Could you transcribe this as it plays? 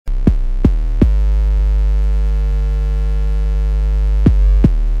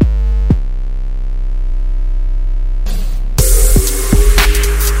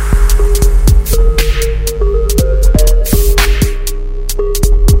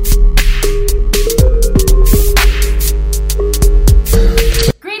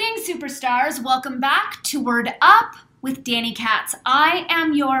welcome back to Word Up with Danny Katz. I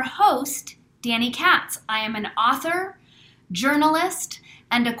am your host, Danny Katz. I am an author, journalist,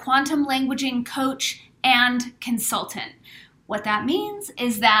 and a quantum languaging coach and consultant. What that means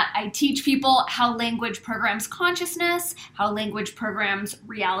is that I teach people how language programs consciousness, how language programs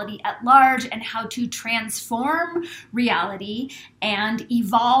reality at large, and how to transform reality and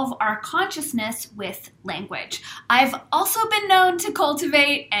evolve our consciousness with language. I've also been known to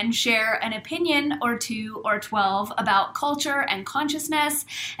cultivate and share an opinion or 2 or 12 about culture and consciousness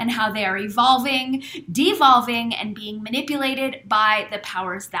and how they are evolving, devolving, and being manipulated by the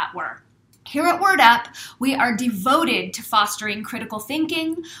powers that were. Here at Word Up, we are devoted to fostering critical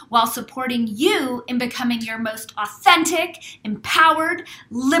thinking while supporting you in becoming your most authentic, empowered,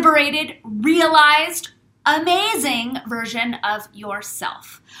 liberated, realized, amazing version of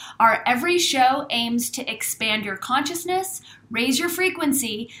yourself. Our every show aims to expand your consciousness, raise your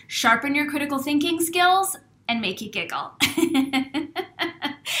frequency, sharpen your critical thinking skills, and make you giggle.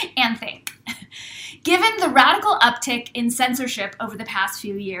 And think. Given the radical uptick in censorship over the past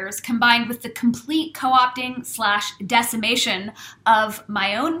few years, combined with the complete co-opting/decimation of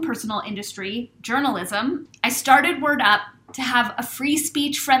my own personal industry, journalism, I started Word Up to have a free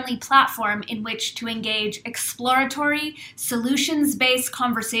speech-friendly platform in which to engage exploratory, solutions-based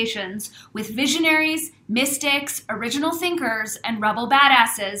conversations with visionaries, mystics, original thinkers, and rebel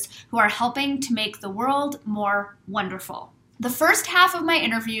badasses who are helping to make the world more wonderful. The first half of my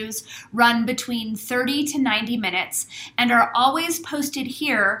interviews run between 30 to 90 minutes and are always posted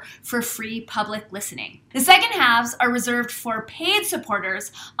here for free public listening. The second halves are reserved for paid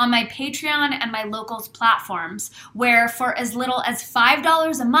supporters on my Patreon and my Locals platforms, where for as little as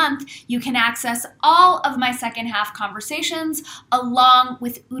 $5 a month, you can access all of my second half conversations along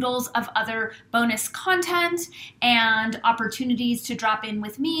with oodles of other bonus content and opportunities to drop in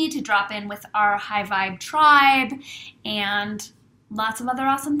with me, to drop in with our high vibe tribe, and lots of other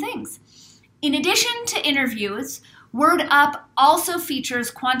awesome things. In addition to interviews, Word Up also features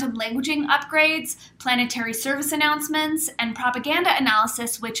quantum languaging upgrades, planetary service announcements, and propaganda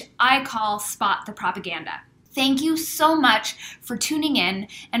analysis, which I call Spot the Propaganda. Thank you so much for tuning in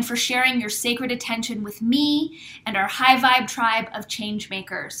and for sharing your sacred attention with me and our high vibe tribe of change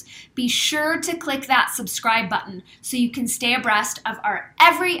makers. Be sure to click that subscribe button so you can stay abreast of our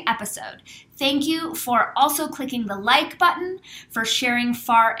every episode. Thank you for also clicking the like button, for sharing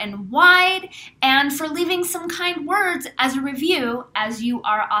far and wide, and for leaving some kind words as a review as you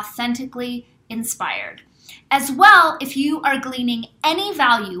are authentically inspired. As well, if you are gleaning any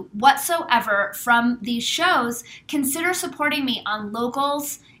value whatsoever from these shows, consider supporting me on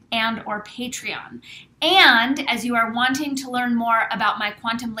Locals and or Patreon. And as you are wanting to learn more about my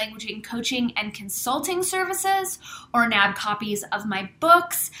quantum languaging coaching and consulting services or nab copies of my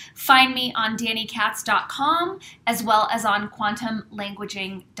books, find me on dannykatz.com as well as on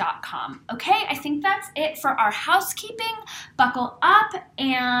quantumlanguaging.com. Okay, I think that's it for our housekeeping. Buckle up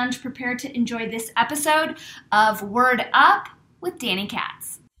and prepare to enjoy this episode of Word Up with Danny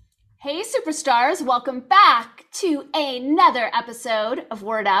Katz. Hey superstars, welcome back to another episode of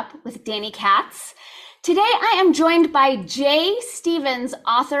Word Up with Danny Katz. Today I am joined by Jay Stevens,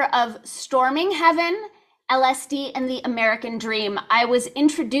 author of Storming Heaven, LSD and the American Dream. I was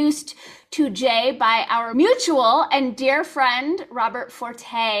introduced to Jay by our mutual and dear friend, Robert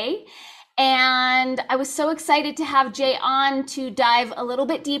Forte. And I was so excited to have Jay on to dive a little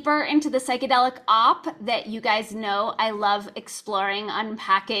bit deeper into the psychedelic op that you guys know I love exploring,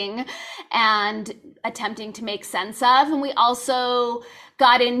 unpacking, and attempting to make sense of. And we also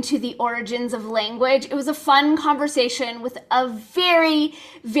got into the origins of language. It was a fun conversation with a very,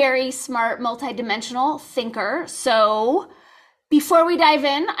 very smart, multidimensional thinker. So before we dive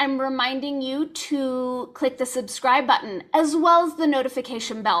in, I'm reminding you to click the subscribe button as well as the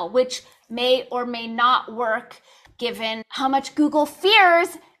notification bell, which may or may not work given how much Google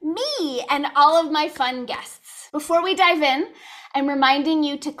fears me and all of my fun guests. Before we dive in, I'm reminding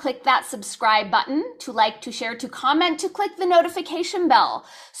you to click that subscribe button, to like, to share, to comment, to click the notification bell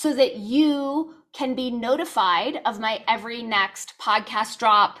so that you can be notified of my every next podcast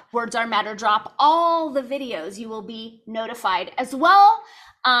drop, Words Are Matter drop, all the videos. You will be notified. As well,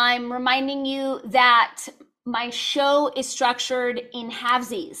 I'm reminding you that my show is structured in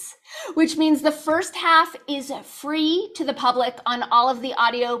halvesies, which means the first half is free to the public on all of the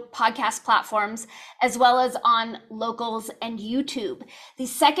audio podcast platforms, as well as on Locals and YouTube. The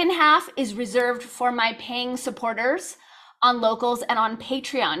second half is reserved for my paying supporters on Locals and on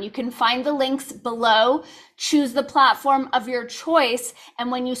Patreon. You can find the links below. Choose the platform of your choice.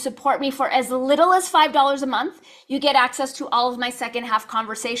 And when you support me for as little as $5 a month, you get access to all of my second half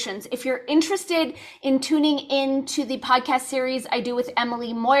conversations. If you're interested in tuning into the podcast series I do with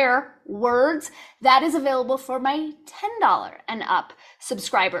Emily Moyer, Words, that is available for my $10 and up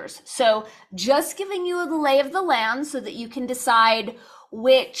subscribers. So just giving you the lay of the land so that you can decide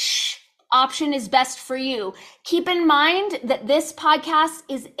which option is best for you. Keep in mind that this podcast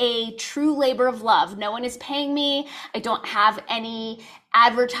is a true labor of love. No one is paying me. I don't have any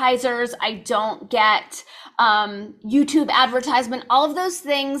advertisers. I don't get YouTube advertisement. All of those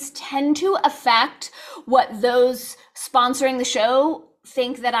things tend to affect what those sponsoring the show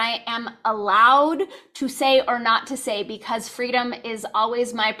think that I am allowed to say or not to say, because freedom is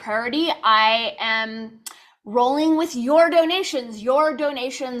always my priority. I am rolling with your donations. Your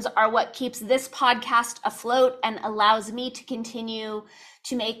donations are what keeps this podcast afloat and allows me to continue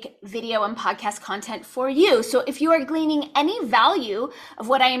to make video and podcast content for you. So if you are gleaning any value of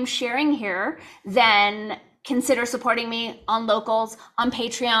what I am sharing here, then consider supporting me on Locals, on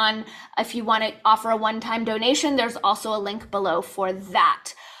Patreon. If you want to offer a one-time donation, there's also a link below for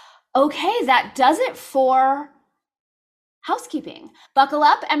that. Okay, that does it for housekeeping. Buckle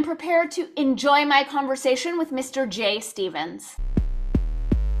up and prepare to enjoy my conversation with Mr. Jay Stevens.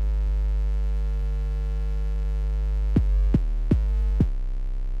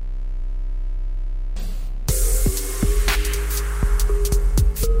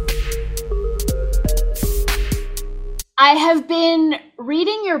 I have been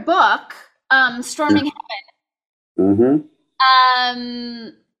reading your book, Storming Heaven.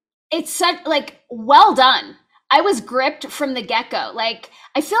 It's such, well done. I was gripped from the get-go.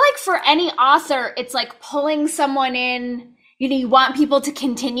 I feel like for any author, it's like pulling someone in, you want people to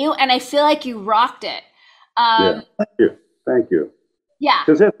continue, and I feel like you rocked it. Yeah, thank you. Yeah.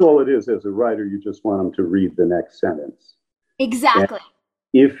 Because that's all it is as a writer, you just want them to read the next sentence. Exactly.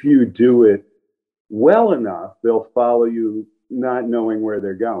 And if you do it well enough, they'll follow you not knowing where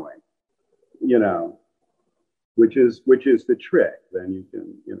they're going, which is the trick. Then you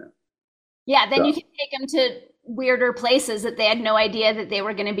can, Yeah, then you can take them to weirder places that they had no idea that they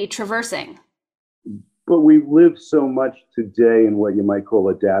were going to be traversing. But we live so much today in what you might call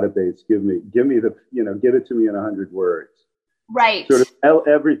a database. Give me the, give it to me in 100 words. Right. Sort of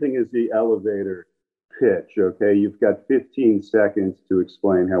everything is the elevator pitch. Okay. You've got 15 seconds to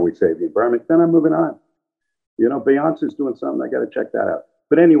explain how we save the environment. Then I'm moving on. Beyonce's doing something. I got to check that out.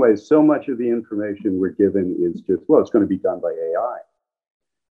 But anyway, so much of the information we're given is just, it's going to be done by AI.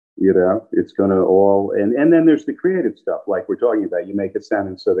 It's going to all, and then there's the creative stuff, like we're talking about. You make a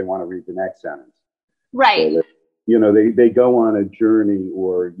sentence, so they want to read the next sentence. Right. So they go on a journey,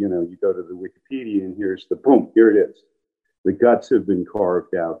 or, you go to the Wikipedia and here's the boom, here it is. The guts have been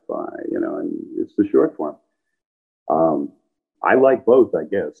carved out by, and it's the short form. I like both, I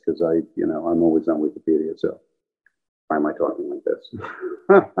guess, because I'm always on Wikipedia. So why am I talking like this?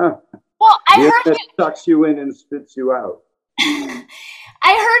 Well, I heard it sucks you in and spits you out.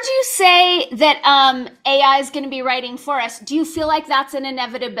 I heard you say that AI is going to be writing for us. Do you feel like that's an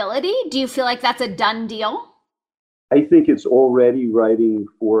inevitability? Do you feel like that's a done deal? I think it's already writing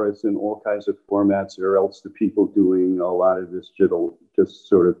for us in all kinds of formats, or else the people doing a lot of this just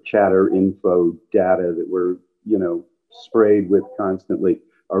sort of chatter info data that we're, sprayed with constantly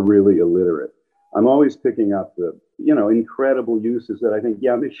are really illiterate. I'm always picking up the, incredible uses that I think,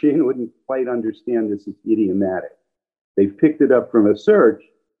 a machine wouldn't quite understand. This is idiomatic. They've picked it up from a search.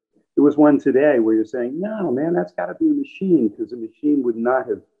 There was one today where you're saying, no, man, that's got to be a machine, because a machine would not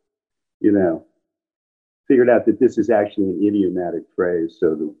have, figured out that this is actually an idiomatic phrase.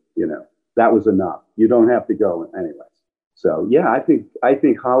 So, that was enough. You don't have to go anyways. So, I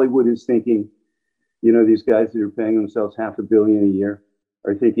think Hollywood is thinking, these guys that are paying themselves $500 million a year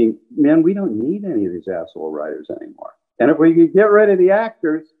are thinking, man, we don't need any of these asshole writers anymore. And if we could get rid of the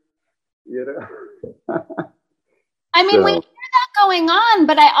actors, I mean, we hear that going on,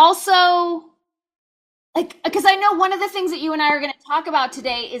 but I also, because I know one of the things that you and I are going to talk about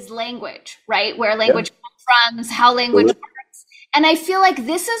today is language, right? Where language comes from, how language works. And I feel like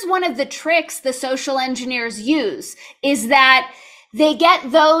this is one of the tricks the social engineers use, is that they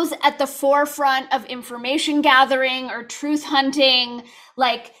get those at the forefront of information gathering or truth hunting,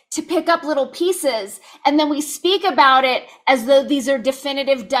 to pick up little pieces. And then we speak about it as though these are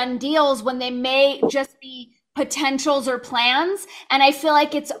definitive done deals when they may just be potentials or plans. And I feel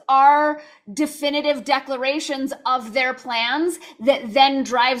like it's our definitive declarations of their plans that then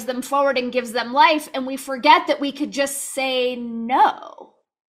drives them forward and gives them life. And we forget that we could just say no.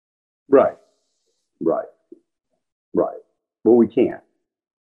 Right. Well, we can't.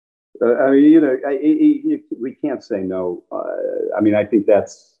 I mean, we can't say no. I mean, I think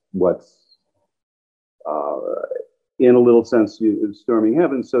that's what's, uh, in a little sense, storming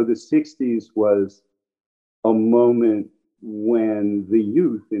heaven. So the 60s was a moment when the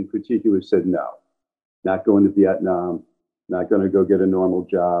youth in particular said, no, not going to Vietnam, not going to go get a normal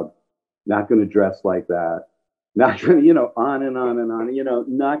job, not going to dress like that, not going to, on and on and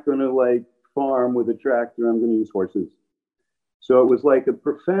on, not going to like farm with a tractor, I'm going to use horses. So it was like a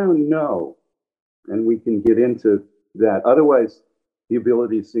profound no. And we can get into that. Otherwise, the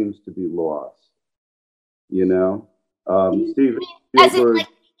ability seems to be lost, Steven As in, Spielberg. like,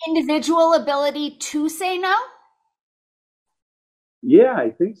 individual ability to say no? Yeah,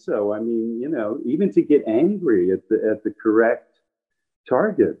 I think so. I mean, even to get angry at the correct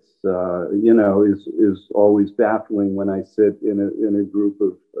targets, is always baffling when I sit in a group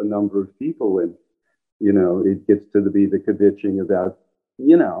of a number of people, and it gets to be the kvetching about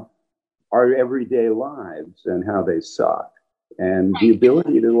our everyday lives and how they suck, and the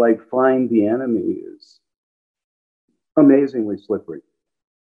ability to like find the enemy is amazingly slippery.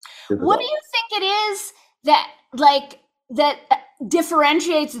 What do you think it is that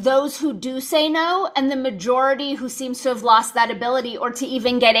differentiates those who do say no and the majority who seems to have lost that ability or to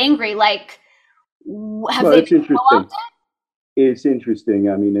even get angry? Like, have they it's interesting. It's interesting.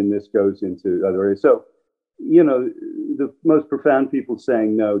 I mean, and this goes into other areas. So, the most profound people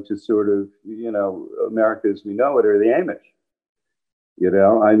saying no to sort of, America as we know it are the Amish.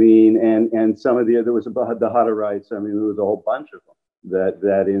 I mean, and some of there was about the Hutterites. I mean, there was a whole bunch of them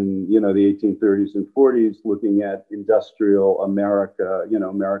that in, the 1830s and 40s, looking at industrial America,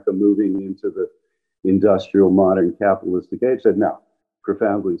 America moving into the industrial modern capitalistic age, said no,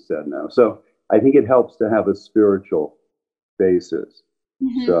 profoundly said no. So I think it helps to have a spiritual basis.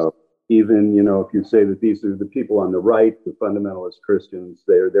 Mm-hmm. So even, if you say that these are the people on the right, the fundamentalist Christians,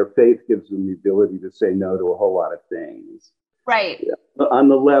 their faith gives them the ability to say no to a whole lot of things. Right. Yeah. On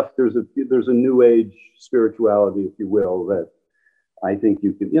the left, there's a new age spirituality, if you will, that I think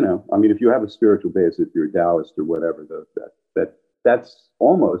you can, I mean, if you have a spiritual base, if you're a Taoist or whatever, that's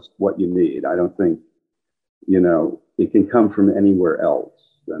almost what you need. I don't think, it can come from anywhere else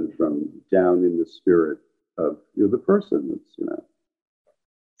than from down in the spirit of the person. That's,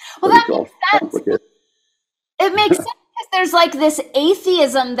 well, that makes sense. It makes sense because there's like this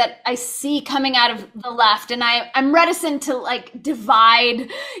atheism that I see coming out of the left, and I'm reticent to like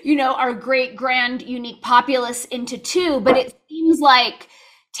divide, our great, grand, unique populace into two, but it seems like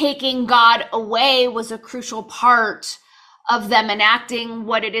taking God away was a crucial part of them enacting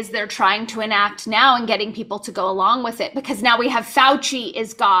what it is they're trying to enact now and getting people to go along with it, because now we have Fauci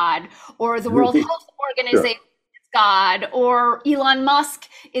is God, or the World Health Organization is God, or Elon Musk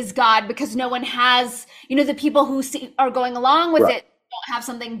is God, because no one has, the people who are going along with it don't have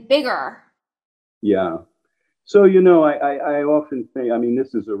something bigger. Yeah. So, I often think, I mean,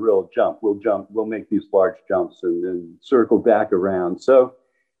 this is a real jump. We'll make these large jumps and then circle back around. So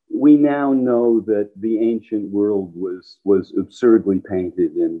we now know that the ancient world was absurdly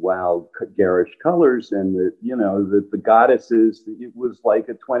painted in wild, garish colors, and that, the goddesses, it was like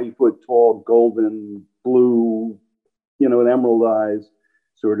a 20-foot tall, golden, blue, an emerald eyes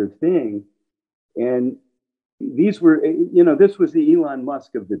sort of thing. And these were, this was the Elon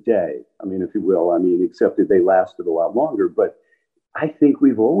Musk of the day. I mean, if you will, except that they lasted a lot longer. But I think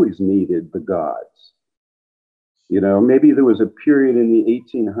we've always needed the gods. Maybe there was a period in the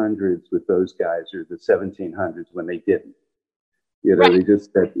 1800s with those guys, or the 1700s, when they didn't. They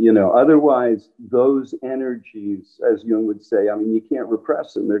just said, otherwise those energies, as Jung would say, I mean, you can't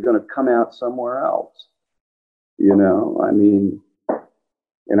repress them. They're going to come out somewhere else.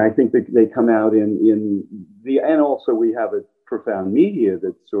 And I think that they come out and also we have a profound media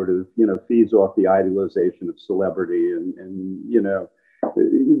that sort of, feeds off the idealization of celebrity and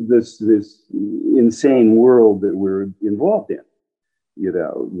this insane world that we're involved in,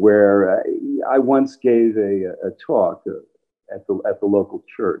 where I once gave a talk at the local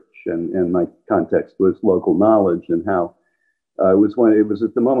church, and my context was local knowledge, and how it was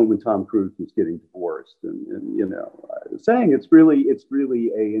at the moment when Tom Cruise was getting divorced, and saying it's really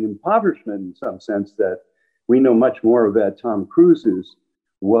an impoverishment in some sense that we know much more about Tom Cruise's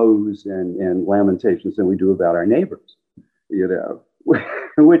woes and lamentations than we do about our neighbors,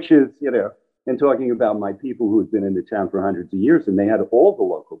 which is, and talking about my people who had been in the town for hundreds of years, and they had all the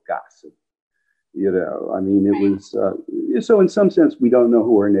local gossip. It was, so in some sense, we don't know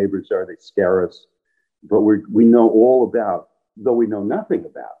who our neighbors are. They scare us, but we know all about, though we know nothing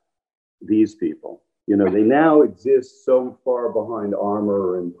about these people. They now exist so far behind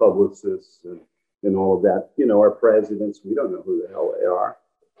armor and publicists and and all of that. You know, our presidents, we don't know who the hell they are.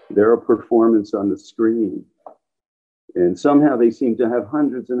 They're a performance on the screen. And somehow they seem to have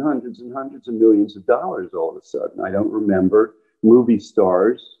hundreds and hundreds and hundreds of millions of dollars all of a sudden. I don't remember movie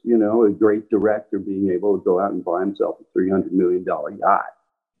stars, you know, a great director being able to go out and buy himself a $300 million yacht.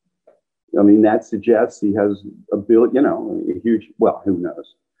 I mean, that suggests he has a billion, you know, a huge, well, who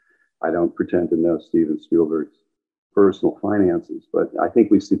knows? I don't pretend to know Steven Spielberg's personal finances, but I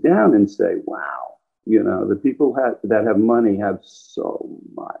think we sit down and say, wow, you know, the people that have money have so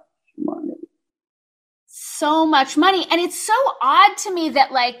much money. So much money. And it's so odd to me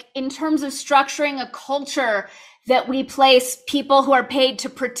that, like, in terms of structuring a culture, that we place people who are paid to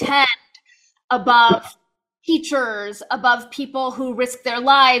pretend above teachers, above people who risk their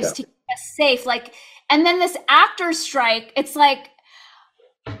lives to keep us safe. Like, and then this actor strike, it's like,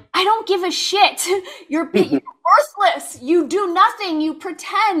 I don't give a shit. You're worthless. You do nothing. You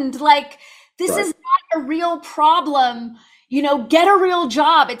pretend. Like, this is not a real problem. You know, get a real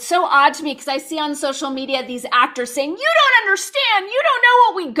job. It's so odd to me because I see on social media these actors saying, you don't understand. You don't know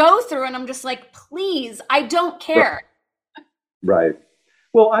what we go through. And I'm just like, please, I don't care. Right.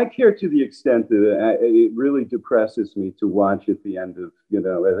 Well, I care to the extent that it really depresses me to watch at the end of, you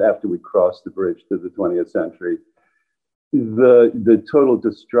know, after we cross the bridge to the 20th century, the total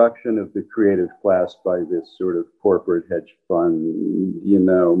destruction of the creative class by this sort of corporate hedge fund, you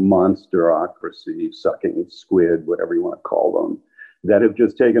know, monsterocracy, sucking squid, whatever you want to call them, that have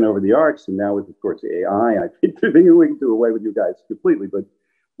just taken over the arts. And now with, of course, AI, I think they're thinking we can do away with you guys completely. But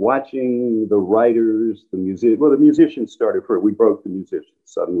watching the writers, the musicians started first. We broke the musicians.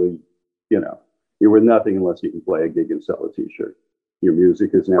 Suddenly, you know, you're worth nothing unless you can play a gig and sell a t-shirt. Your music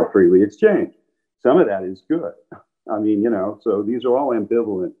is now freely exchanged. Some of that is good. I mean, you know, so these are all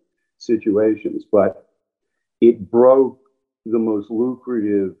ambivalent situations, but it broke the most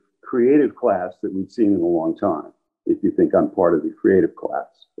lucrative creative class that we've seen in a long time. If you think I'm part of the creative class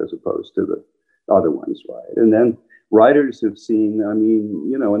as opposed to the other ones, right? And then writers have seen, I mean,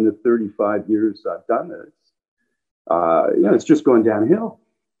 you know, in the 35 years I've done this, you know, it's just going downhill.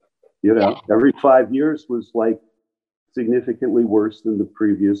 You know, every 5 years was like significantly worse than the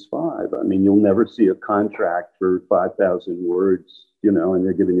previous 5. I mean, you'll never see a contract for 5,000 words, you know, and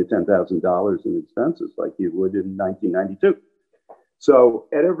they're giving you $10,000 in expenses like you would in 1992. So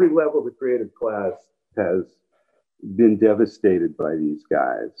at every level, the creative class has been devastated by these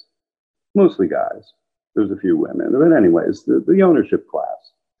guys, mostly guys. There's a few women, but anyways, the ownership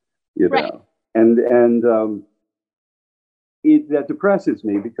class, you know, and that depresses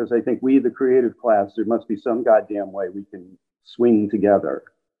me because I think we, the creative class, there must be some goddamn way we can swing together,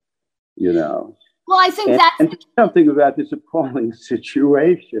 you know. Well, I think and something about this appalling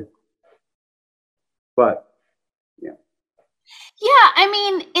situation. But, yeah. Yeah, I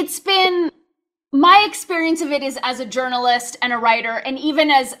mean, it's been, my experience of it is as a journalist and a writer, and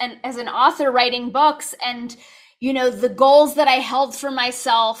even as an author writing books, and, you know, the goals that I held for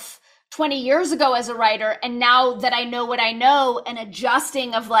myself 20 years ago as a writer, and now that I know what I know, and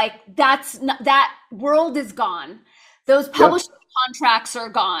adjusting of like, that world is gone. Those publishing contracts are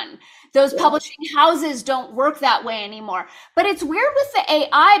gone. Those publishing houses don't work that way anymore. But it's weird with the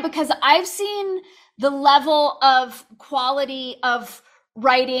AI because I've seen the level of quality of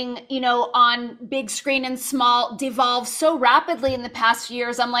writing, you know, on big screen and small devolve so rapidly in the past few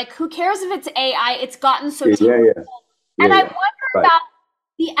years. I'm like, who cares if it's AI? It's gotten so terrible. And I wonder about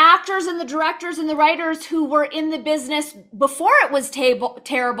the actors and the directors and the writers who were in the business before it was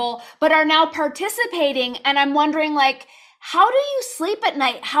terrible, but are now participating. And I'm wondering, like, how do you sleep at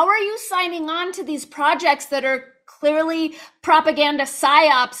night? How are you signing on to these projects that are clearly propaganda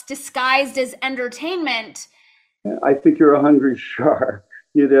psyops disguised as entertainment? I think you're a hungry shark,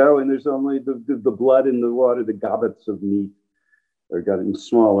 you know, and there's only the blood in the water, the gobbets of meat are getting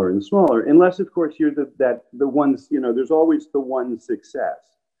smaller and smaller, unless, of course, you're the ones, you know, there's always the one success,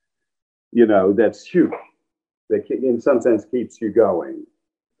 you know, that's huge, that in some sense keeps you going.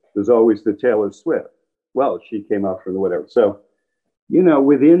 There's always the Taylor Swift. Well, she came up from the whatever. So, you know,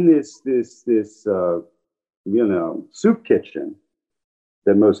 within this you know, soup kitchen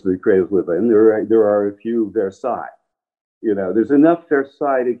that most of the creatives live in, there are a few Versailles. You know, there's enough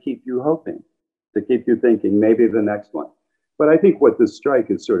Versailles to keep you hoping, to keep you thinking maybe the next one. But I think what the strike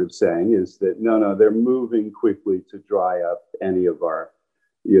is sort of saying is that, no, they're moving quickly to dry up any of our,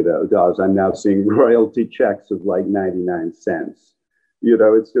 you know, dollars. I'm now seeing royalty checks of like 99 cents. You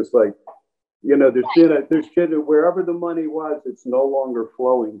know, it's just like, you know, there's been wherever the money was, it's no longer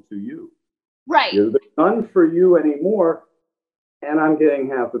flowing to you. Right. You know, there's none for you anymore. And I'm getting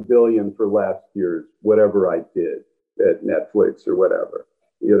 $500 million for last year's whatever I did at Netflix or whatever.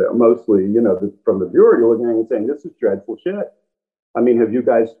 mostly, from the viewer, you're looking at it and saying, this is dreadful shit. I mean, have you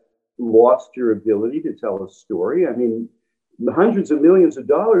guys lost your ability to tell a story? I mean, the hundreds of millions of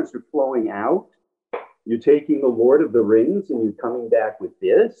dollars are flowing out. You're taking the Lord of the Rings and you're coming back with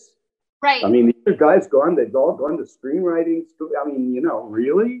this. Right. I mean, these are guys they've all gone to screenwriting. I mean,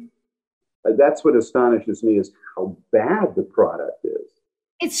 really? That's what astonishes me is how bad the product is.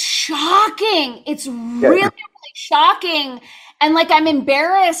 It's shocking. It's really, really shocking. And like, I'm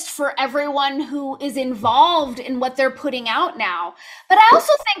embarrassed for everyone who is involved in what they're putting out now. But I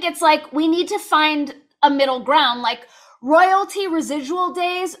also think it's like, we need to find a middle ground. Like royalty residual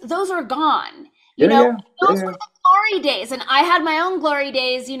days, those are gone. Those were the glory days. And I had my own glory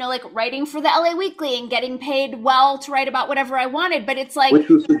days, like writing for the LA Weekly and getting paid well to write about whatever I wanted. But it's like, which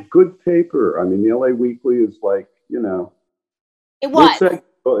was a good paper. I mean, the LA Weekly is like, it was.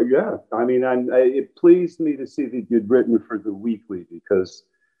 Yeah. I mean, it pleased me to see that you'd written for the Weekly, because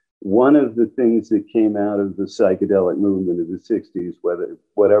one of the things that came out of the psychedelic movement of the 60s,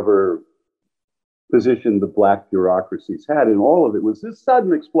 whatever position the black bureaucracies had in all of it, was this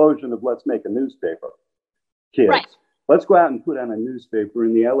sudden explosion of let's make a newspaper. Kids, right. Let's go out and put on a newspaper.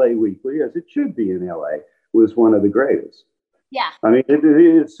 In the LA Weekly, as it should be in LA, was one of the greatest. Yeah. I mean,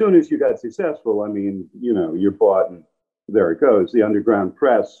 as soon as you got successful, I mean, you're bought and there it goes. The underground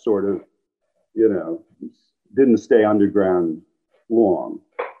press sort of, didn't stay underground long.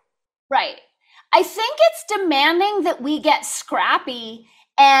 Right. I think it's demanding that we get scrappy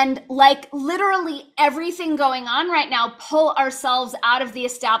and like literally everything going on right now, pull ourselves out of the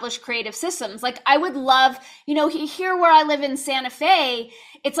established creative systems. Like I would love, here where I live in Santa Fe,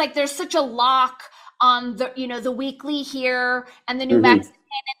 it's like there's such a lock on the Weekly here and the New Mexican.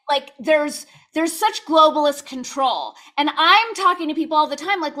 Like there's such globalist control. And I'm talking to people all the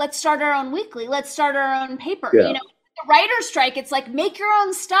time, like, let's start our own weekly. Let's start our own paper. Yeah. The writer's strike, it's like, make your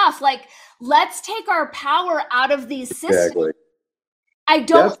own stuff. Like, let's take our power out of these systems. Exactly. I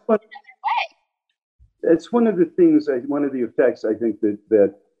don't see another way. It's one of the things, one of the effects I think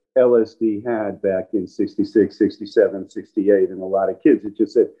that LSD had back in 66, 67, 68, and a lot of kids. It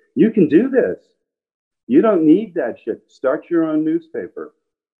just said, you can do this. You don't need that shit. Start your own newspaper.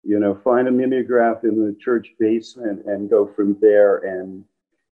 Find a mimeograph in the church basement and go from there. And,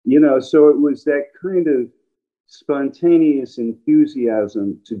 so it was that kind of spontaneous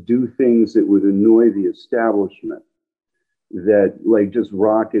enthusiasm to do things that would annoy the establishment that like just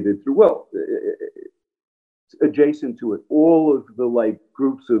rocketed through. Well, adjacent to it, all of the like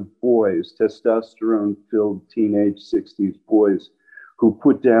groups of boys, testosterone-filled teenage 60s boys who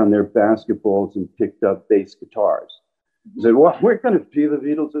put down their basketballs and picked up bass guitars. Said, well, we're going to be the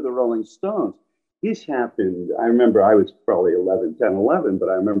Beatles or the Rolling Stones. This happened, I remember I was probably 10, 11, but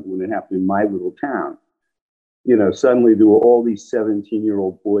I remember when it happened in my little town. Suddenly there were all these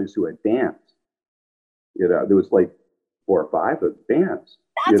 17-year-old boys who had bands. There was like 4 or 5 of bands.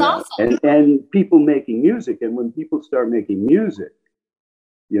 That's awesome. And people making music. And when people start making music,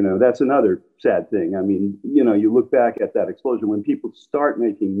 that's another sad thing. I mean, you look back at that explosion. When people start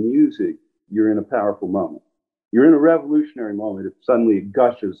making music, you're in a powerful moment. You're in a revolutionary moment if suddenly it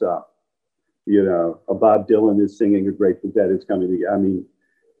gushes up. A Bob Dylan is singing, a Grateful Dead is coming together. I mean,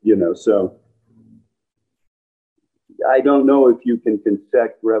 so I don't know if you can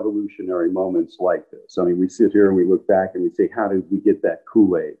confect revolutionary moments like this. I mean, we sit here and we look back and we say, how did we get that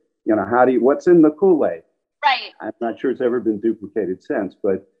Kool-Aid? What's in the Kool-Aid? Right. I'm not sure it's ever been duplicated since,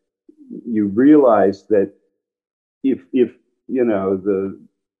 but you realize that if the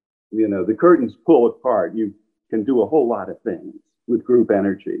curtains pull apart, you can do a whole lot of things with group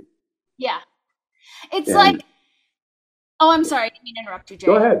energy. Yeah. It's like, oh, I'm sorry. I didn't mean to interrupt you, Jay.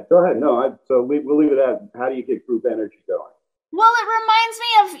 Go ahead. No, we'll leave it at, how do you get group energy going? Well, it reminds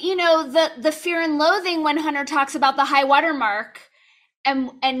me of, the fear and loathing when Hunter talks about the high water mark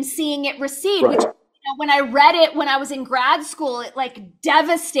and seeing it recede, right. Which when I read it when I was in grad school, it like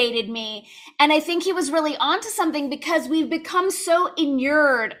devastated me. And I think he was really onto something because we've become so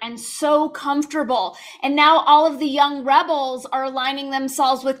inured and so comfortable. And now all of the young rebels are aligning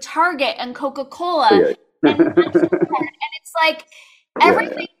themselves with Target and Coca-Cola. Yeah. And it's like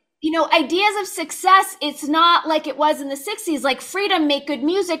everything, ideas of success, it's not like it was in the 60s, like freedom, make good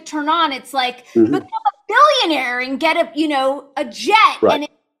music, turn on. It's like become a billionaire and get a jet. Right. And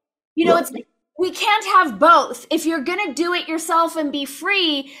it's like, we can't have both. If you're going to do it yourself and be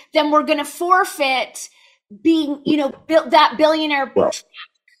free, then we're going to forfeit being, that billionaire.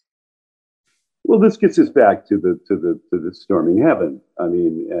 Well, this gets us back to the storming heaven. I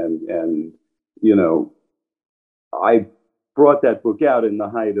mean, and I brought that book out in the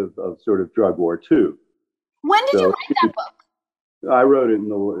height of sort of drug war too. When did you write that book? I wrote it in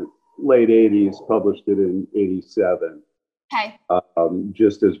the late 80s, published it in 87. Okay.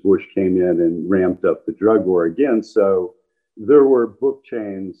 Just as Bush came in and ramped up the drug war again. So there were book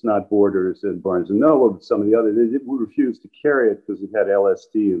chains, not Borders and Barnes and Noble, but some of the others, they refused to carry it because it had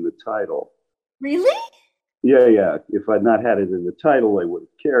LSD in the title. Really? Yeah. If I'd not had it in the title, they would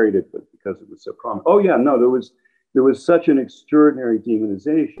have carried it, but because it was so prominent. Oh yeah, no, there was such an extraordinary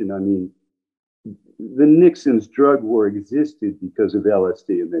demonization. I mean, the Nixon's drug war existed because of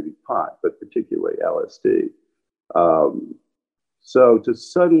LSD and maybe pot, but particularly LSD. So to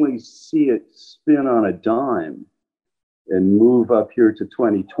suddenly see it spin on a dime and move up here to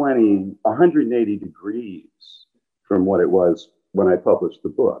 2020, 180 degrees from what it was when I published the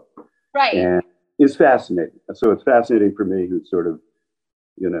book. Right. And is fascinating. So it's fascinating for me who sort of,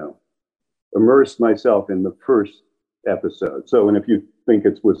 immersed myself in the first episode. So, and if you think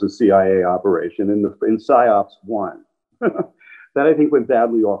it was a CIA operation in Psyops 1, that I think went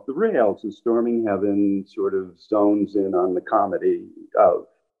badly off the rails, and Storming Heaven sort of zones in on the comedy of,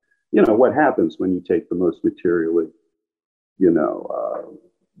 what happens when you take the most materially,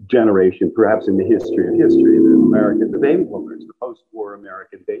 generation, perhaps in the history of history, the baby boomers, the post-war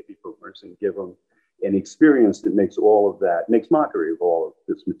American baby boomers, and give them an experience that makes mockery of all of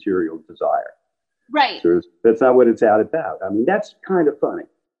this material desire. Right. So that's not what it's about. I mean, that's kind of funny.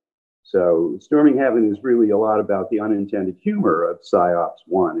 So Storming Heaven is really a lot about the unintended humor of Psyops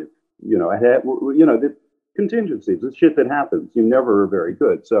 1. The contingencies, the shit that happens, you never are very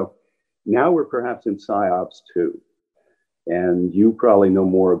good. So now we're perhaps in Psyops 2. And you probably know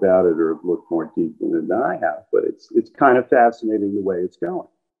more about it or have looked more deep in it than I have, but it's kind of fascinating the way it's going.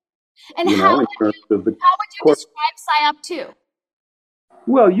 And how would you describe Psyop 2?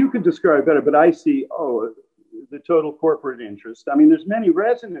 Well, you could describe it better, but I see, the total corporate interest. I mean, there's many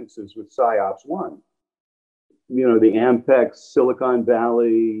resonances with Psyops 1. The Ampex, Silicon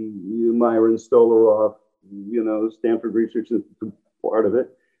Valley, Myron Stolaroff, Stanford Research Institute, part of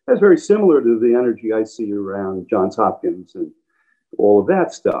it. That's very similar to the energy I see around Johns Hopkins and all of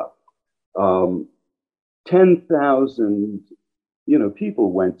that stuff. 10,000,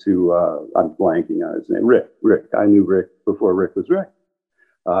 people went to, I'm blanking on his name, Rick. I knew Rick before Rick was Rick.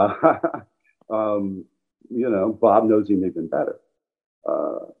 Bob knows him even better.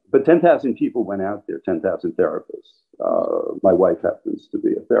 But 10,000 people went out there, 10,000 therapists. My wife happens to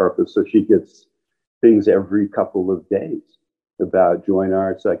be a therapist, so she gets things every couple of days about join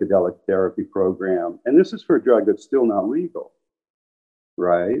our psychedelic therapy program. And this is for a drug that's still not legal,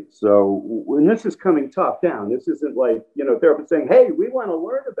 right? So when this is coming top down, this isn't like, therapists saying, hey, we want to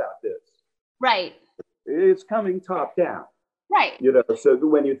learn about this. Right. It's coming top down. Right. So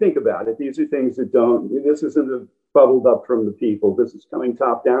when you think about it, these are things this isn't bubbled up from the people. This is coming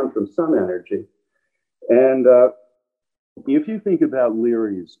top down from some energy. And if you think about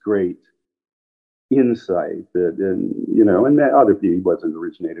Leary's great insight and that other view wasn't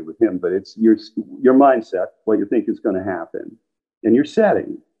originated with him, but it's your mindset, what you think is going to happen, and your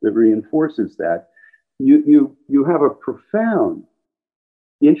setting that reinforces that. You have a profound,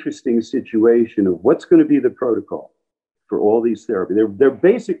 interesting situation of what's going to be the protocol for all these therapies. They're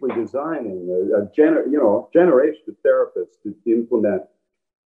basically designing a generation of therapists to implement,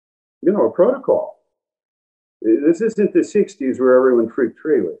 a protocol. This isn't the 60s where everyone freaked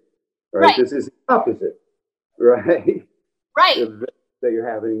freely. Right. This is the opposite, right? Right. That you're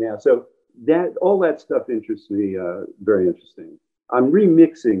having now. So all that stuff interests me, very interesting. I'm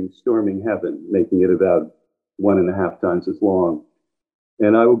remixing Storming Heaven, making it about 1.5 times as long.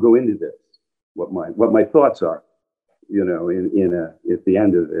 And I will go into this, what my thoughts are, at the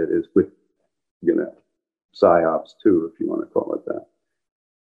end of it is with, Psyops 2, if you want to call it that.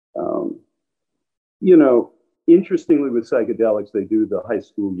 Interestingly, with psychedelics, they do the high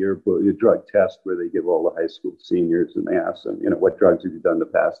school yearbook drug test where they give all the high school seniors and ask them, what drugs have you done the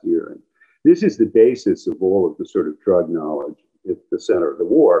past year? And this is the basis of all of the sort of drug knowledge at the center of the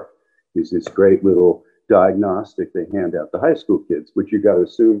war, is this great little diagnostic they hand out to high school kids, which you got to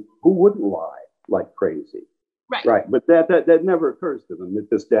assume who wouldn't lie like crazy. Right. But that never occurs to them that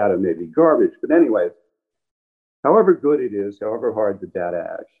this data may be garbage. But anyway, however good it is, however hard the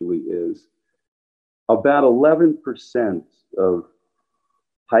data actually is, about 11% of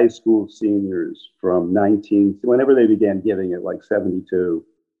high school seniors from whenever they began giving it, like 72,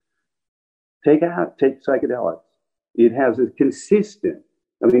 take psychedelics. It has a consistent,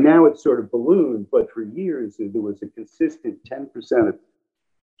 now it's sort of ballooned, but for years there was a consistent 10% of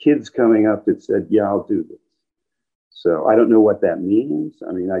kids coming up that said, yeah, I'll do this. So I don't know what that means.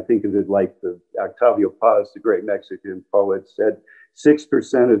 I think of it like Octavio Paz, the great Mexican poet, said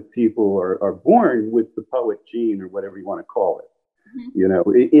 6% of people are born with the poet gene, or whatever you want to call it. you know,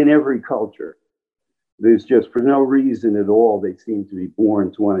 in every culture. There's just, for no reason at all, they seem to be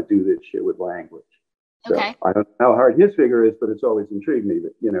born to want to do this shit with language. So Okay. I don't know how hard his figure is, but it's always intrigued me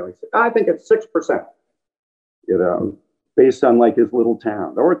that, you know, he said, I think it's 6%, you know, based on like his little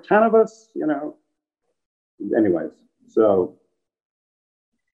town. There were 10 of us, you know. Anyways, so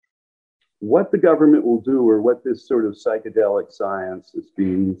what the government will do, or what this sort of psychedelic science is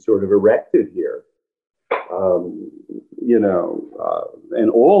being sort of erected here, you know, and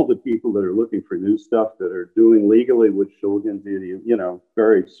all the people that are looking for new stuff that are doing legally what Shulgin did, you know,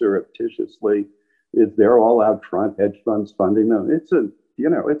 very surreptitiously, they're all out front, hedge funds funding them. It's a, you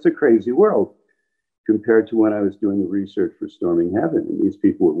know, it's a crazy world compared to when I was doing the research for Storming Heaven. And these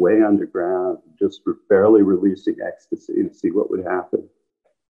people were way underground, just barely releasing ecstasy to see what would happen.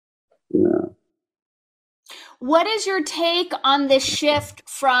 You know. What is your take on this shift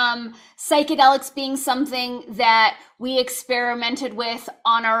from psychedelics being something that we experimented with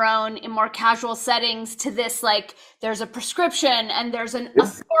on our own in more casual settings to this, like, there's a prescription and there's an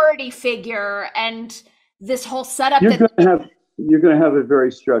authority figure and this whole setup? You're going to have a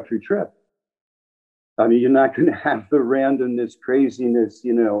very structured trip. I mean, you're not going to have the randomness, craziness,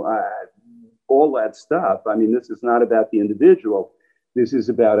 you know, all that stuff. I mean, this is not about the individual. This is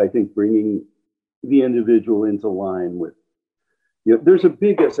about, I think, bringing the individual into line with, you know, there's a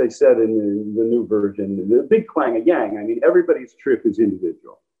big, as I said in the new version, the big clang of yang. I mean, everybody's trip is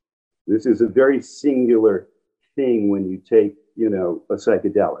individual. This is a very singular thing when you take, you know, a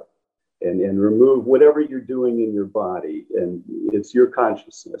psychedelic and remove whatever you're doing in your body, and it's your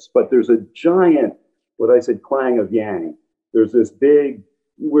consciousness. But there's a giant, what I said, clang of yang. There's this big,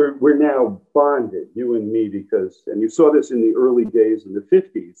 we're now bonded, you and me, because, and you saw this in the early days in the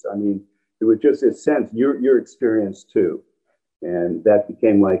 50s. I mean, it was just a sense, your experience too. And that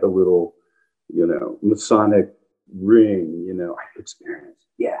became like a little, you know, Masonic ring, you know, experience.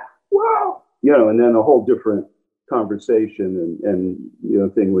 Yeah, wow. You know, and then a whole different conversation and you know,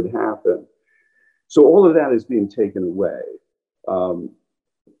 thing would happen. So all of that is being taken away.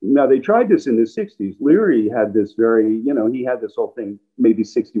 Now, they tried this in the 60s. Leary had this very, you know, he had this whole thing, maybe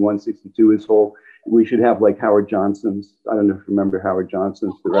 61, 62, his whole, we should have like Howard Johnson's. I don't know if you remember Howard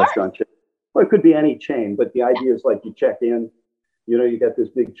Johnson's, the restaurant chain. Well, it could be any chain, but the idea is like you check in, you know, you got this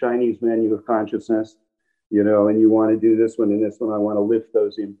big Chinese menu of consciousness, you know, and you want to do this one and this one. I want to lift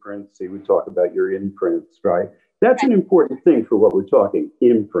those imprints. See, we talk about your imprints, right? That's an important thing for what we're talking,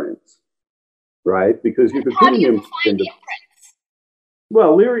 imprints, right? Because you could put an imprint into.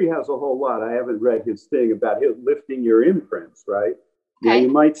 Well, Leary has a whole lot. I haven't read his thing about him lifting your imprints, right? Okay. Now, you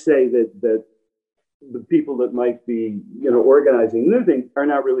might say that the people that might be, you know, organizing the thing are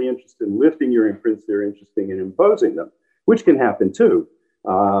not really interested in lifting your imprints. They're interested in imposing them, which can happen too.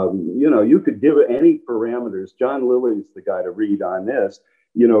 You know, you could give any parameters. John Lilly's the guy to read on this.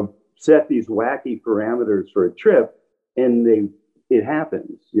 You know, set these wacky parameters for a trip, and it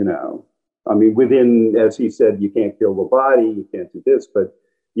happens. You know. I mean, within, as he said, you can't kill the body, you can't do this, but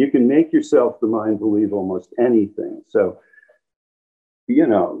you can make yourself, the mind, believe almost anything. So, you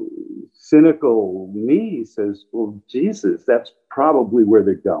know, cynical me says, well, Jesus, that's probably where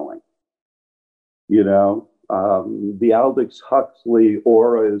they're going. You know, the Aldous Huxley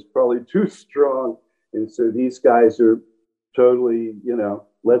aura is probably too strong. And so these guys are totally, you know,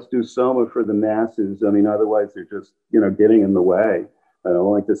 let's do Soma for the masses. I mean, otherwise they're just, you know, getting in the way. I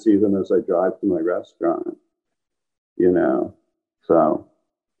don't like to see them as I drive to my restaurant, you know, so.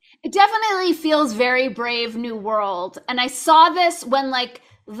 It definitely feels very Brave New World. And I saw this when like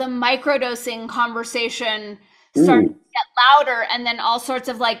the microdosing conversation started to get louder, and then all sorts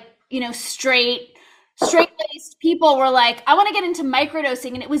of like, you know, straight-laced people were like, I want to get into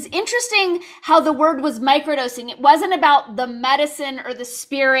microdosing. And it was interesting how the word was microdosing. It wasn't about the medicine or the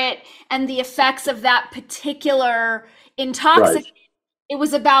spirit and the effects of that particular intoxicant. Right. It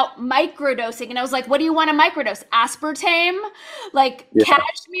was about microdosing. And I was like, what do you want to microdose? Aspartame? Like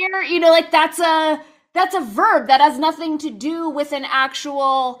cashmere? You know, like that's a verb that has nothing to do with an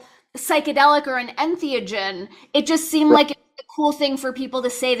actual psychedelic or an entheogen. It just seemed like it was a cool thing for people to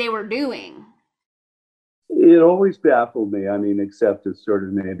say they were doing. It always baffled me. I mean, except as sort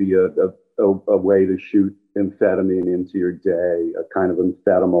of maybe a way to shoot amphetamine into your day, a kind of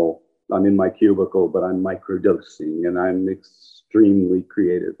amphetamine. I'm in my cubicle, but I'm microdosing, and I'm extremely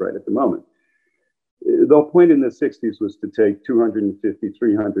creative right at the moment. The whole point in the 60s was to take 250,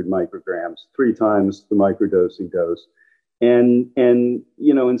 300 micrograms, 3 times the microdosing dose, and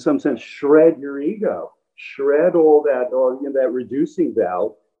you know, in some sense, shred your ego, shred all that, you know, that reducing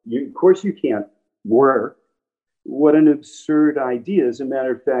valve. Of course, you can't work. What an absurd idea. As a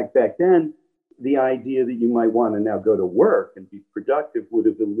matter of fact, back then, the idea that you might want to now go to work and be productive would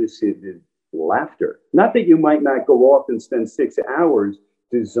have elicited laughter. Not that you might not go off and spend 6 hours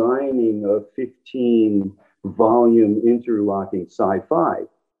designing a 15-volume interlocking sci-fi,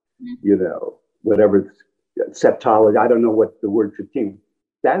 you know, whatever, septology, I don't know what the word 15,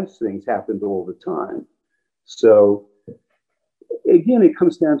 those things happened all the time. So again, it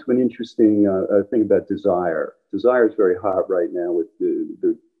comes down to an interesting thing about desire. Desire is very hot right now with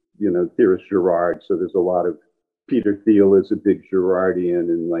the you know, theorist Girard. So there's a lot of, Peter Thiel is a big Girardian,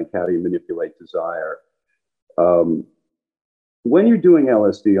 and like, how do you manipulate desire? When you're doing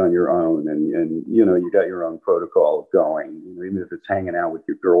LSD on your own, and you know, you got your own protocol going, you know, even if it's hanging out with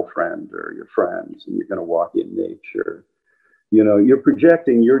your girlfriend or your friends, and you're going to walk in nature, you know, you're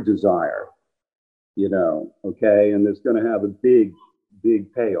projecting your desire, you know, okay, and there's going to have a big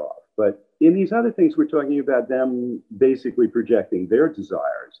payoff. But in these other things, we're talking about them basically projecting their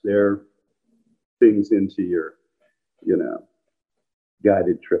desires, their things into your, you know,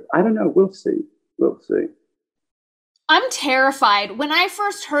 guided trip. I don't know. We'll see. We'll see. I'm terrified. When I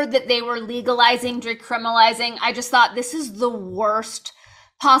first heard that they were legalizing, decriminalizing, I just thought this is the worst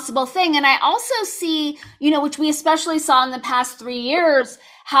possible thing. And I also see, you know, which we especially saw in the past 3 years,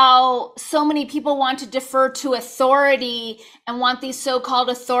 how so many people want to defer to authority and want these so-called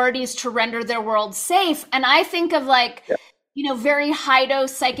authorities to render their world safe. And I think of like, you know, very high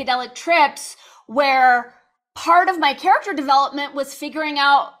dose psychedelic trips where part of my character development was figuring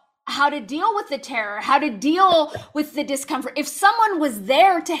out how to deal with the terror, how to deal with the discomfort. If someone was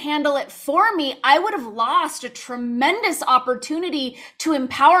there to handle it for me, I would have lost a tremendous opportunity to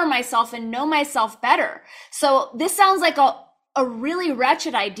empower myself and know myself better. So this sounds like a really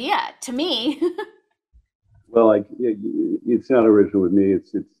wretched idea to me. Well, like, it's not original with me.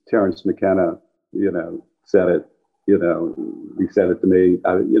 It's Terrence McKenna, you know, said it. You know, he said it to me.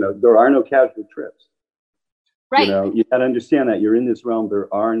 You know, there are no casual trips. Right. You know, you got to understand that you're in this realm. There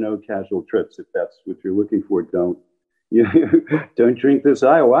are no casual trips. If that's what you're looking for, don't drink this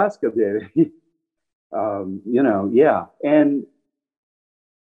ayahuasca, baby. You know, yeah. And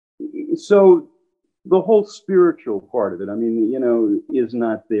so the whole spiritual part of it, I mean, you know, is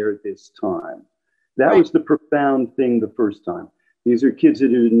not there this time. That was the profound thing the first time. These are kids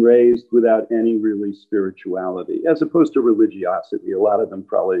that have been raised without any really spirituality, as opposed to religiosity. A lot of them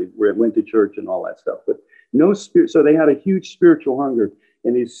probably went to church and all that stuff, but no spirit. So they had a huge spiritual hunger.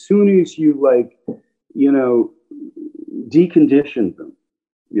 And as soon as you, like, you know, deconditioned them,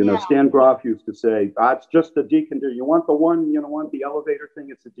 you know, Stan Groff used to say, it's just a decondition. You want the one, you know, want the elevator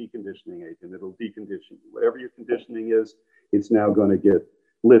thing? It's a deconditioning agent. It'll decondition you. Whatever your conditioning is, it's now going to get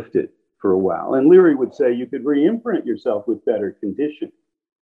lifted for a while. And Leary would say you could re-imprint yourself with better condition.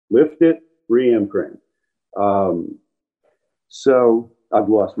 Lift it, re-imprint. So I've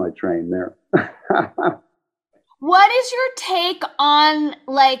lost my train there. What is your take on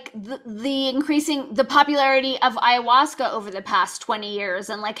like the increasing the popularity of ayahuasca over the past 20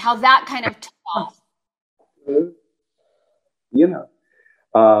 years and like how that kind of took off? You know,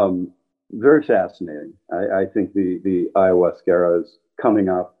 very fascinating. I think the ayahuasca era is coming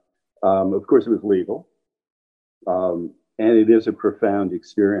up. Of course, it was legal, and it is a profound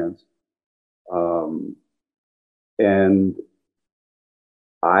experience. And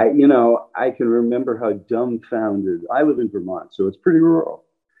I can remember how dumbfounded. I live in Vermont, so it's pretty rural.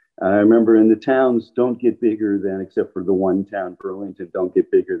 And I remember in the towns don't get bigger than, except for the one town, Burlington, don't get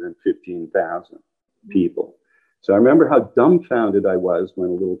bigger than 15,000 people. So I remember how dumbfounded I was when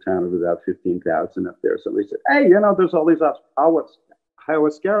a little town of about 15,000 up there, somebody said, hey, you know, there's all these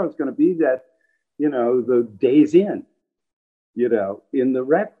ayahuasca is going to be that, you know, the Days Inn, you know, in the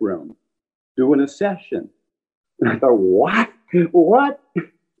rec room, doing a session. And I thought, what?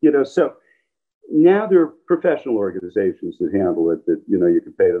 You know, so now there are professional organizations that handle it that, you know, you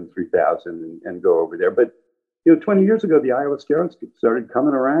can pay them $3,000 and go over there. But, you know, 20 years ago, the ayahuasca started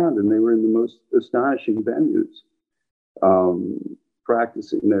coming around and they were in the most astonishing venues,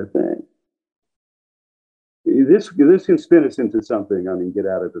 practicing their thing. This can spin us into something. I mean, get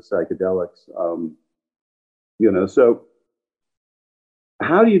out of the psychedelics, you know. So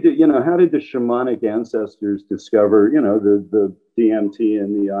how did the shamanic ancestors discover, you know, the DMT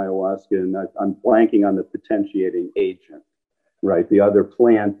and the ayahuasca? And I'm blanking on the potentiating agent, right? The other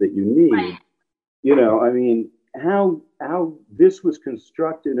plant that you need. Right. You know, I mean, how this was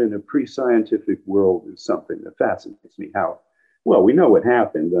constructed in a pre-scientific world is something that fascinates me. Well, we know what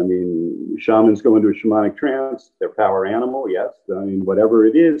happened. I mean, shamans go into a shamanic trance, their power animal, yes. I mean, whatever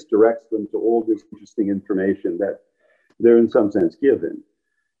it is directs them to all this interesting information that they're in some sense given.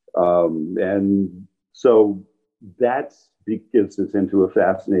 And so gets us into a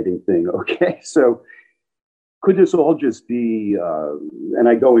fascinating thing. Okay, so could this all just be, and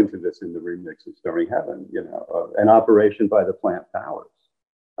I go into this in the remix of Starring Heaven, an operation by the plant powers?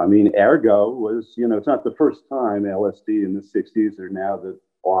 I mean, ergo was, it's not the first time LSD in the 60s or now the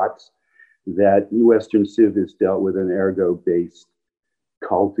aughts that Western Civ has dealt with an ergo-based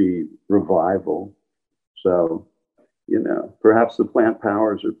culty revival. So, perhaps the plant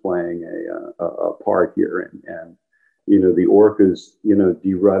powers are playing a part here, and the orcas,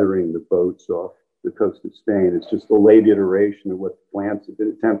 deruddering the boats off the coast of Spain. It's just a late iteration of what the plants have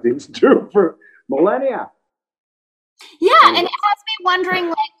been attempting to do for millennia. Yeah, and it has me wondering,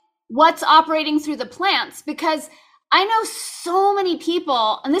 like, what's operating through the plants, because I know so many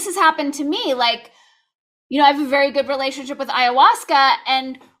people, and this has happened to me, like, I have a very good relationship with ayahuasca,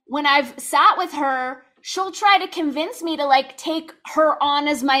 and when I've sat with her, she'll try to convince me to, like, take her on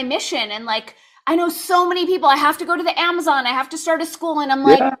as my mission. And, like, I know so many people, I have to go to the Amazon, I have to start a school, and I'm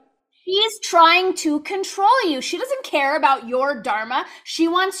like, she's trying to control you. She doesn't care about your dharma. She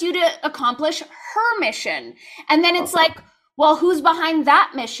wants you to accomplish her mission. And then it's like, well, who's behind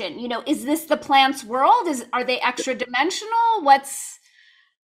that mission? Is this the plant's world? Are they extra dimensional?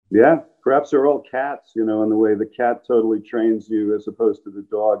 Yeah, perhaps they're all cats, and the way the cat totally trains you as opposed to the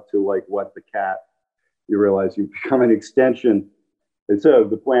dog to, like, what the cat, you realize you become an extension. And so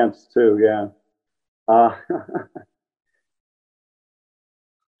the plants too, yeah.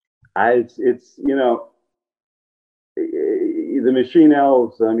 It's the machine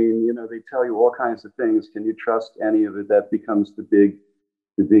elves, I mean, they tell you all kinds of things. Can you trust any of it? That becomes the big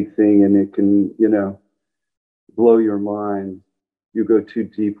thing, and it can, blow your mind. You go too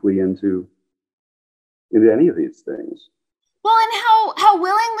deeply into any of these things. Well, and how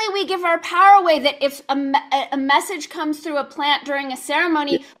willingly we give our power away, that if a message comes through a plant during a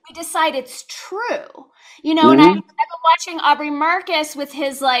ceremony, we decide it's true. And I've been watching Aubrey Marcus with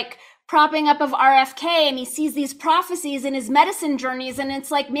his, like, propping up of RFK, and he sees these prophecies in his medicine journeys, and it's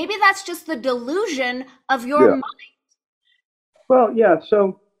like, maybe that's just the delusion of your mind. Well, yeah,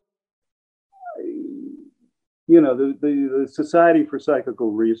 so the Society for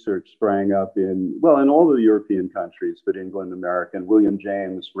Psychical Research sprang up in all the European countries, but England, America, and William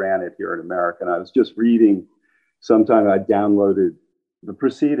James ran it here in America. And I was just reading, sometime I downloaded the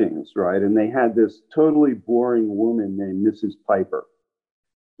proceedings, right? And they had this totally boring woman named Mrs. Piper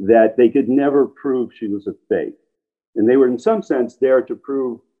that they could never prove she was a fake. And they were, in some sense, there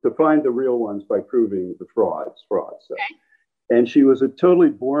to find the real ones by proving the frauds. So. Okay. And she was a totally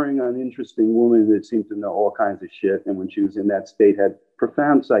boring, uninteresting woman that seemed to know all kinds of shit. And when she was in that state, had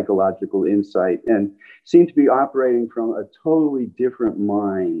profound psychological insight and seemed to be operating from a totally different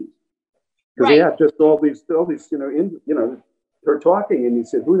mind. Because they have just all these, her talking, and you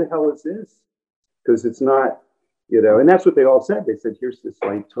said, who the hell is this? Because it's not, and that's what they all said. They said, here's this,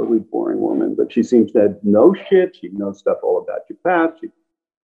 like, totally boring woman, but she seems to know shit. She knows stuff all about your past. She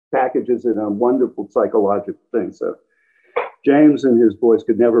packages it in a wonderful psychological thing. So James and his boys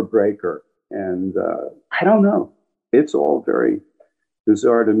could never break her. And I don't know. It's all very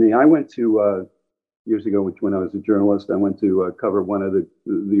bizarre to me. I went to, years ago, when I was a journalist, I went to cover one of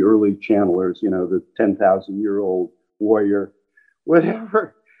the early channelers, the 10,000-year-old warrior,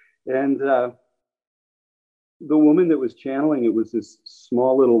 whatever. And the woman that was channeling it was this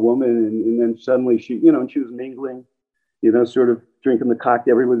small little woman. And then suddenly she, and she was mingling, sort of drinking the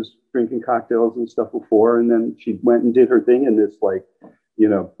cocktail. Everyone was drinking cocktails and stuff before. And then she went and did her thing. And this, like,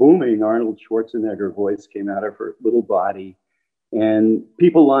 booming Arnold Schwarzenegger voice came out of her little body. And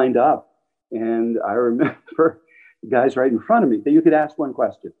people lined up. And I remember the guys right in front of me, that you could ask one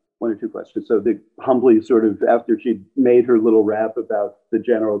or two questions. So they humbly sort of, after she'd made her little rap about the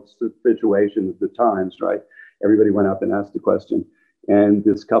general situation of the times, right? Everybody went up and asked a question. And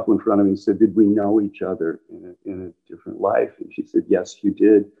this couple in front of me said, did we know each other in a different life? And she said, yes, you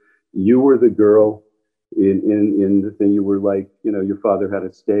did. You were the girl in the thing. You were like, your father had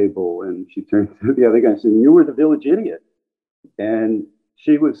a stable. And she turned to the other guy and said, you were the village idiot. And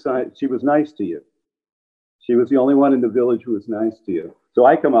she was nice to you. She was the only one in the village who was nice to you. So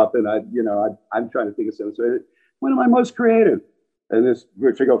I come up and I'm trying to think of something. So, when am I most creative? And this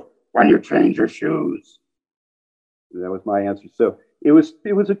Richard goes, when you change your shoes. And that was my answer. So it was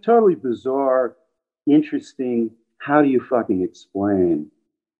a totally bizarre, interesting, how do you fucking explain?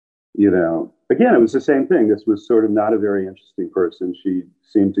 Again, it was the same thing. This was sort of not a very interesting person. She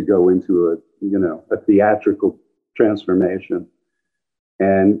seemed to go into a theatrical transformation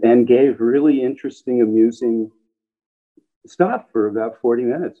and gave really interesting, amusing stuff for about 40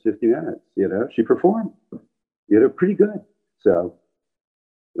 minutes, 50 minutes. She performed, pretty good. So,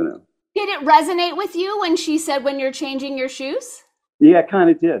 Did it resonate with you when she said when you're changing your shoes? Yeah, it kind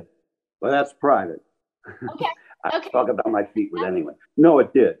of did. Well, that's private. Okay. I Okay. talk about my feet with anyone. No,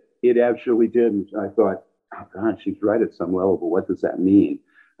 it did. It actually did. And I thought, oh God, she's right at some level, but what does that mean?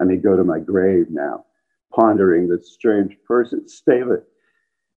 I may go to my grave now, pondering this strange person. David,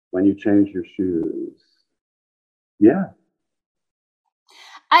 when you change your shoes. Yeah.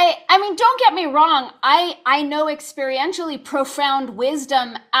 I mean, don't get me wrong. I know experientially profound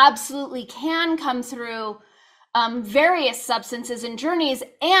wisdom absolutely can come through various substances and journeys.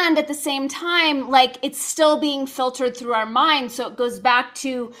 And at the same time, like it's still being filtered through our mind. So it goes back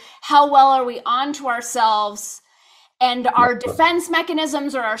to how well are we onto ourselves and our defense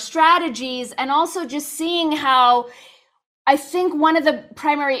mechanisms or our strategies, and also just seeing how I think one of the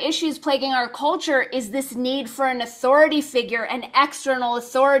primary issues plaguing our culture is this need for an authority figure, an external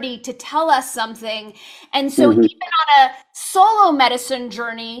authority to tell us something. And so even on a solo medicine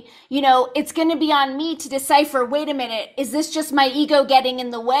journey, you know, it's going to be on me to decipher, wait a minute, is this just my ego getting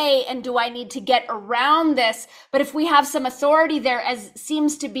in the way? And do I need to get around this? But if we have some authority there, as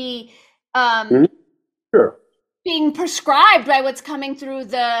seems to be, Sure. being prescribed by what's coming through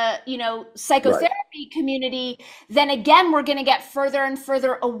the, you know, psychotherapy community, then again, we're going to get further and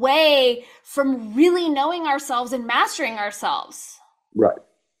further away from really knowing ourselves and mastering ourselves. Right.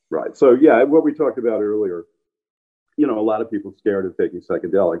 Right. So yeah, what we talked about earlier, you know, a lot of people scared of taking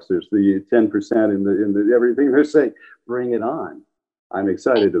psychedelics. There's the 10% in the everything they're saying, bring it on. I'm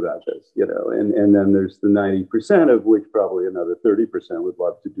excited about this, you know, and then there's the 90% of which probably another 30% would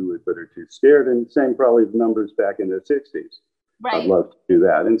love to do it, but are too scared. And same probably the numbers back in the 60s. Right. I'd love to do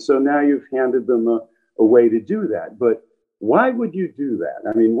that. And so now you've handed them a way to do that. But why would you do that?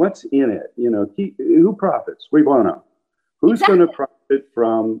 I mean, what's in it? You know, who profits? We want to know. Who's going to profit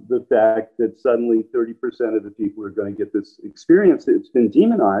from the fact that suddenly 30% of the people are going to get this experience? It's been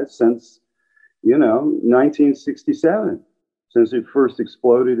demonized since, you know, 1967. Since it first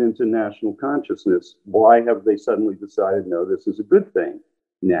exploded into national consciousness. Why have they suddenly decided, no, this is a good thing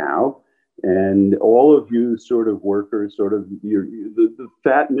now? And all of you sort of workers, sort of the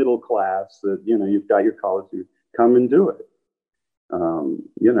fat middle class that, you know, you've got your college, you come and do it,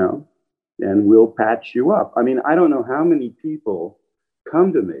 you know, and we'll patch you up. I mean, I don't know how many people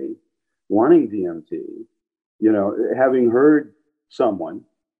come to me wanting DMT, you know, having heard someone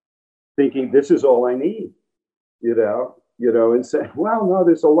thinking this is all I need, you know, and say, well, no,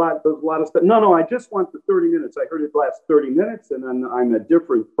 there's a lot of stuff. No, I just want the 30 minutes. I heard it last 30 minutes and then I'm a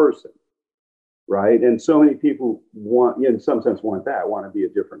different person, right? And so many people want, in some sense, want to be a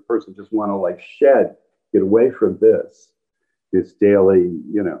different person, just want to like get away from this daily,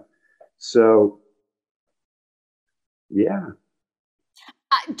 you know. So, yeah.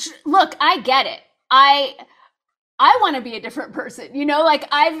 Look, I get it. I want to be a different person, you know, like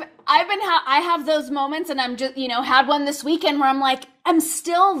I have those moments, and I'm just, you know, had one this weekend where I'm like, I'm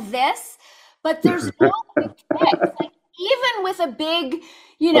still this, but there's no quick fix. Like even with a big,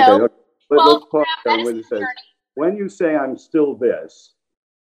 you know, okay. Let's talk when you say, when you say I'm still this,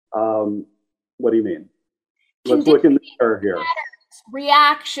 what do you mean? Let's look in the mirror here.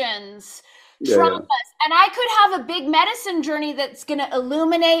 Reactions, traumas. And I could have a big medicine journey that's going to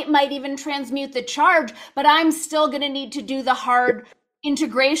illuminate, might even transmute the charge, but I'm still going to need to do the hard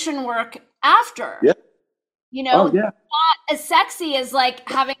integration work after. Yeah. You know, not as sexy as like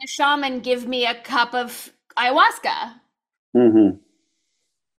having a shaman give me a cup of ayahuasca. Mm-hmm.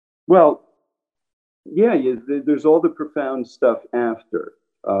 Well, yeah, there's all the profound stuff after.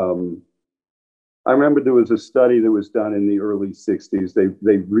 I remember there was a study that was done in the early 60s.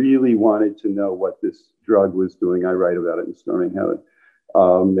 They really wanted to know what this drug was doing. I write about it in Storming Heaven.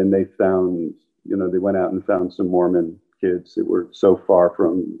 And they found, you know, they went out and found some Mormon kids that were so far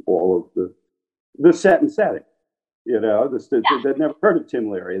from all of the set and setting. You know, they'd never heard of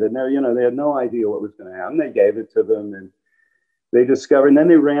Tim Leary. They'd never, you know, they had no idea what was going to happen. They gave it to them and they discovered, and then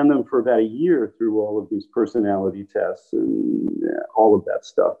they ran them for about a year through all of these personality tests and all of that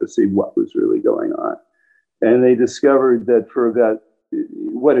stuff to see what was really going on. And they discovered that for about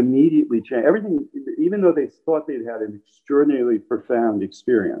what immediately changed everything, even though they thought they'd had an extraordinarily profound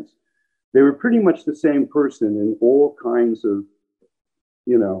experience, they were pretty much the same person in all kinds of,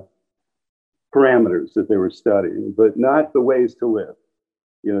 you know, parameters that they were studying, but not the ways to live.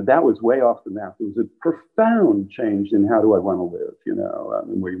 You know, that was way off the map. It was a profound change in how do I want to live, you know,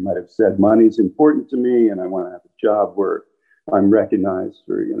 where you might have said money's important to me and I want to have a job where I'm recognized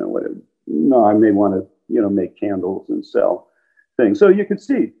for, you know, whatever. No, I may want to, you know, make candles and sell things. So you could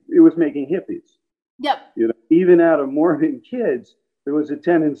see it was making hippies. Yep. You know, even out of Mormon kids, there was a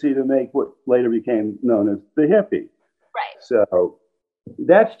tendency to make what later became known as the hippie. Right. So,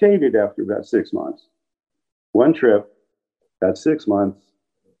 that faded after about 6 months. One trip, about 6 months,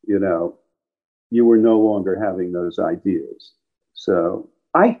 you know, you were no longer having those ideas. So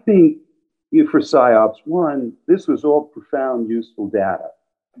I think for Psyops, one, this was all profound, useful data.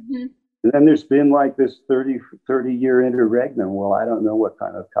 Mm-hmm. And then there's been like this 30-year interregnum. Well, I don't know what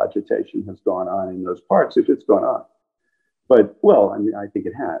kind of cogitation has gone on in those parts, if it's gone on. But, well, I mean, I think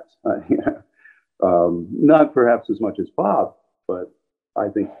it has. Not perhaps as much as Bob, but I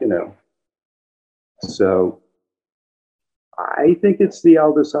think, you know. So I think it's the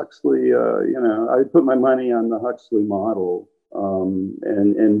Aldous Huxley, you know, I put my money on the Huxley model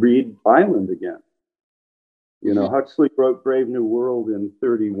and read Island again. You know, Huxley wrote Brave New World in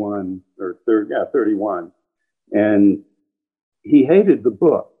 31. And he hated the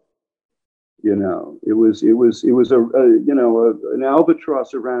book. You know, it was an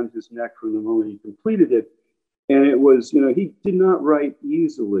albatross around his neck from the moment he completed it. And it was, you know, he did not write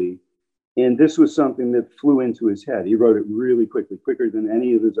easily. And this was something that flew into his head. He wrote it really quickly, quicker than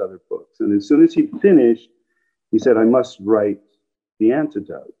any of his other books. And as soon as he finished, he said, I must write The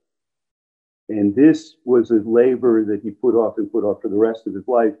Antidote. And this was a labor that he put off for the rest of his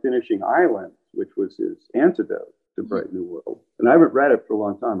life, finishing Island, which was his antidote to Brave New World. And I haven't read it for a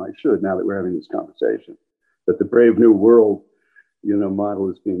long time. I should, now that we're having this conversation, that the Brave New World, you know, model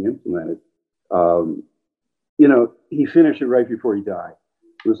is being implemented. You know, he finished it right before he died.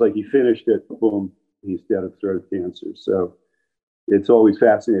 It was like he finished it, boom, he's dead of throat cancer. So it's always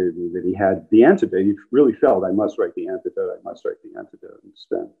fascinated me that he had the antidote. He really felt, I must write the antidote, I must write the antidote, and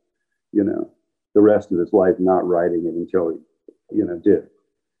spent, you know, the rest of his life not writing it until he, you know, did.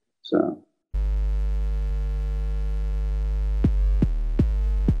 So.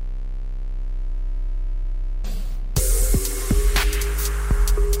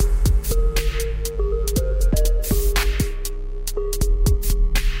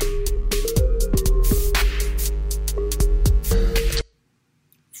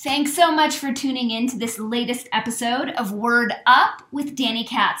 Thanks so much for tuning in to this latest episode of Word Up with Danny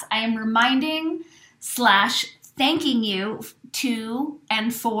Katz. I am reminding / thanking you to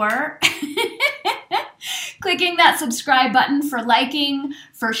and for clicking that subscribe button, for liking,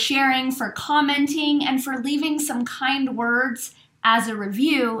 for sharing, for commenting, and for leaving some kind words as a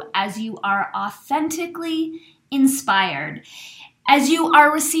review as you are authentically inspired. As you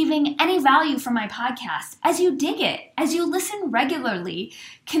are receiving any value from my podcast, as you dig it, as you listen regularly,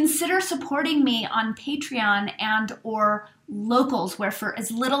 consider supporting me on Patreon and or Locals, where for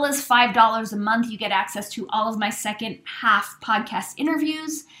as little as $5 a month, you get access to all of my second half podcast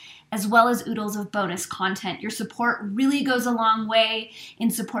interviews, as well as oodles of bonus content. Your support really goes a long way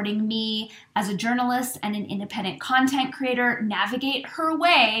in supporting me as a journalist and an independent content creator navigate her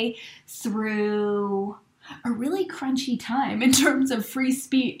way through a really crunchy time in terms of free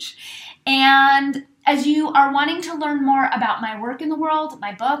speech. And as you are wanting to learn more about my work in the world,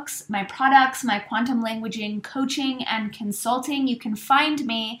 my books, my products, my quantum languaging, coaching, and consulting, you can find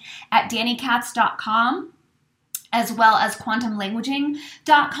me at dannykatz.com as well as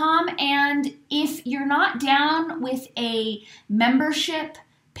quantumlanguaging.com. And if you're not down with a membership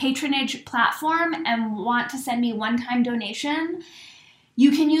patronage platform and want to send me a one-time donation,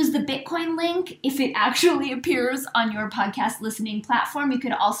 you can use the Bitcoin link if it actually appears on your podcast listening platform. You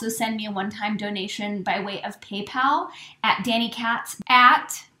could also send me a one-time donation by way of PayPal at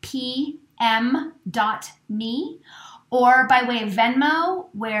dannykatz@pm.me, or by way of Venmo,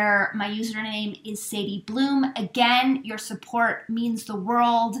 where my username is Sadie Bloom. Again, your support means the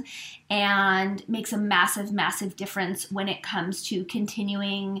world and makes a massive, massive difference when it comes to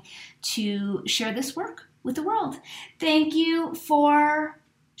continuing to share this work with the world. Thank you for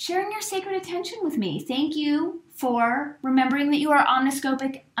sharing your sacred attention with me. Thank you for remembering that you are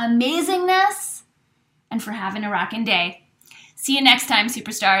omniscopic amazingness and for having a rockin' day. See you next time,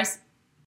 superstars.